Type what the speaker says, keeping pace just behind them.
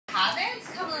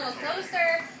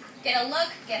get a look,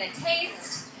 get a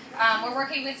taste. We're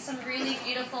working with some really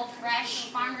beautiful, fresh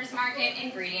farmers market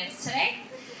ingredients today.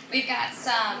 We've got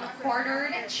some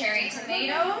quartered cherry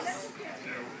tomatoes.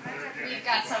 We've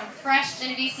got some fresh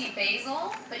Genovese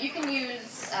basil, but you can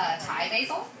use Thai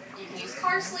basil. You can use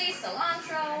parsley,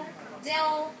 cilantro,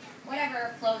 dill,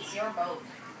 whatever floats your boat.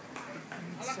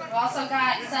 We've also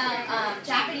got some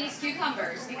Japanese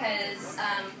cucumbers because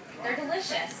they're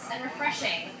delicious and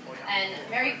refreshing and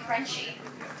very crunchy.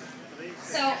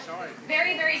 So,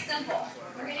 very, very simple.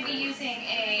 We're going to be using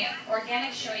a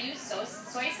organic shoyu soy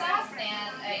sauce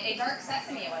and a dark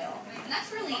sesame oil. And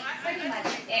that's really pretty much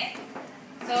it.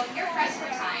 So if you're pressed for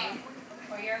time,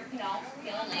 or you're,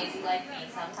 feeling lazy like me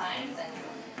sometimes, and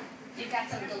you've got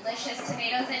some delicious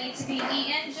tomatoes that need to be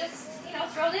eaten, just,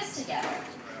 throw this together.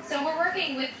 So we're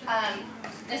working with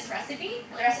this recipe.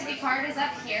 The recipe card is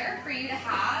up here for you to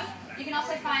have. You can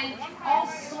also find all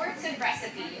sorts of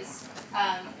recipes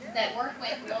that work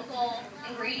with local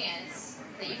ingredients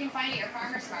that you can find at your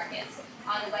farmers markets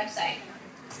on the website.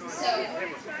 So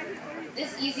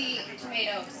this easy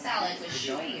tomato salad with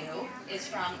shoyu is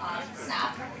from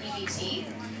Snap, EBT.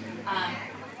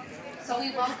 So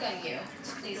we welcome you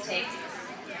to please take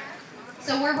these.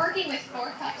 So we're working with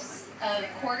 4 cups of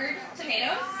quartered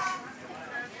tomatoes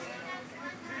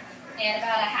and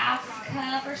about a half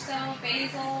cup or so of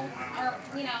basil, or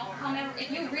however,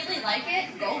 if you really like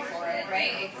it, go for it,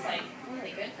 right? It's like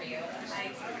really good for you.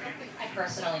 I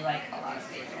personally like a lot of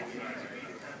basil.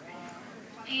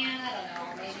 And I don't know,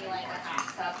 maybe like a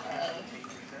half cup of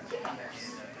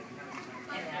cucumbers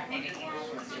in there, maybe.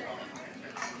 Let's do a little bit more.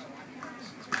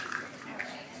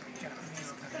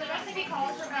 So the recipe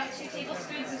calls for about 2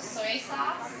 tablespoons of soy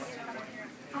sauce.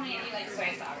 How many of you like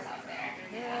soy sauce out there?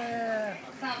 Yeah.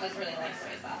 Some of us really like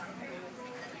soy sauce.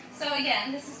 So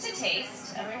again, this is to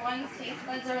taste. Everyone's taste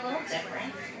buds are a little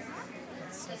different.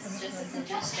 This is just a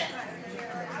suggestion.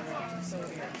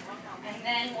 And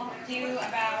then we'll do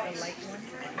about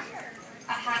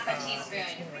a half a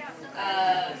teaspoon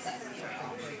of sesame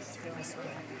oil.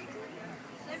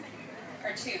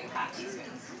 Or 2 half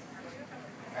teaspoons.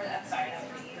 Or that, sorry, that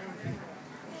would be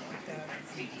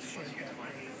 2 teaspoons.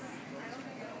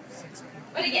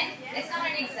 But again, it's not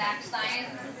an exact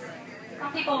science.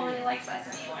 Some people really like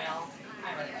sesame oil.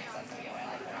 I really like sesame oil.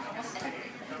 I put it on almost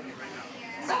everything.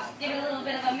 So, give it a little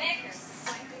bit of a mix,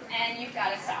 and you've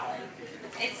got a salad.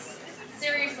 It's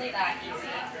seriously that easy.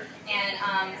 And,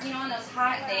 on those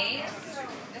hot days,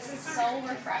 this is so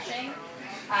refreshing.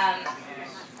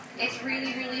 It's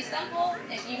really, really simple.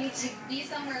 If you need to be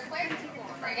somewhere quick,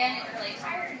 or again, if you're really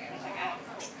tired, check out.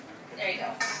 There you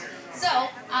go. So,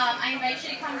 I invite you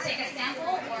to come take a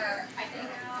sample, or I think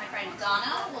my friend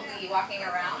Donna will be walking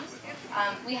around.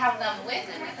 We have them with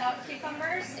and without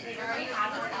cucumbers. If you've already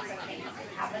had them, that's okay. You can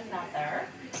have another.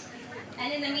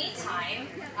 And in the meantime,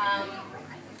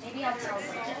 maybe I'll tell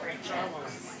some different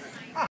jokes.